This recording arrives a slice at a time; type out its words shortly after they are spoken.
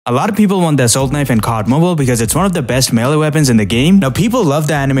A lot of people want the assault knife in COD Mobile because it's one of the best melee weapons in the game. Now people love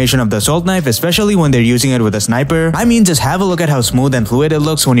the animation of the assault knife, especially when they're using it with a sniper. I mean, just have a look at how smooth and fluid it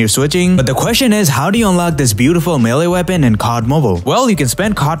looks when you're switching. But the question is, how do you unlock this beautiful melee weapon in COD Mobile? Well, you can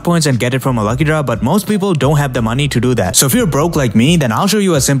spend COD points and get it from a lucky draw, but most people don't have the money to do that. So if you're broke like me, then I'll show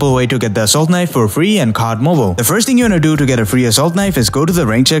you a simple way to get the assault knife for free in COD Mobile. The first thing you want to do to get a free assault knife is go to the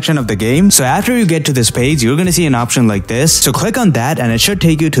rank section of the game. So after you get to this page, you're going to see an option like this. So click on that and it should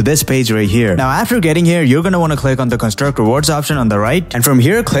take you to this page right here. Now after getting here, you're going to want to click on the construct rewards option on the right, and from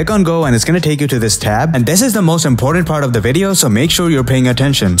here click on go and it's going to take you to this tab, and this is the most important part of the video, so make sure you're paying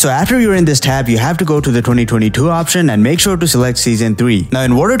attention. So after you're in this tab, you have to go to the 2022 option and make sure to select season 3. Now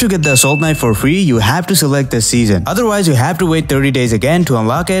in order to get the assault knife for free, you have to select this season. Otherwise you have to wait 30 days again to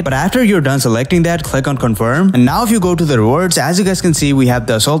unlock it, but after you're done selecting that, click on confirm. And now if you go to the rewards, as you guys can see, we have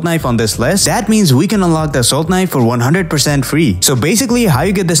the assault knife on this list. That means we can unlock the assault knife for 100% free. So basically how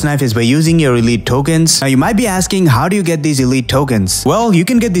you get this knife is by using your elite tokens. Now you might be asking, how do you get these elite tokens? Well, you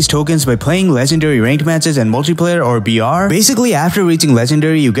can get these tokens by playing legendary ranked matches in multiplayer or BR. Basically, after reaching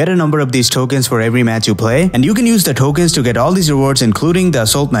legendary, you get a number of these tokens for every match you play, and you can use the tokens to get all these rewards, including the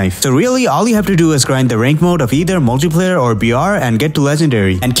assault knife. So really, all you have to do is grind the rank mode of either multiplayer or BR and get to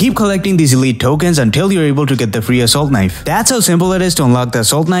legendary, and keep collecting these elite tokens until you're able to get the free assault knife. That's how simple it is to unlock the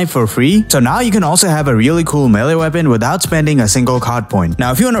assault knife for free. So now you can also have a really cool melee weapon without spending a single COD point.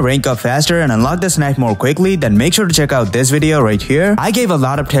 Now if you want to rank up faster and unlock this knife more quickly, then make sure to check out this video right here. I gave a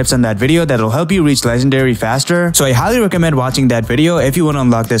lot of tips in that video that'll help you reach legendary faster, so I highly recommend watching that video if you want to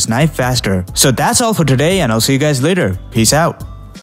unlock this knife faster. So that's all for today, and I'll see you guys later. Peace out.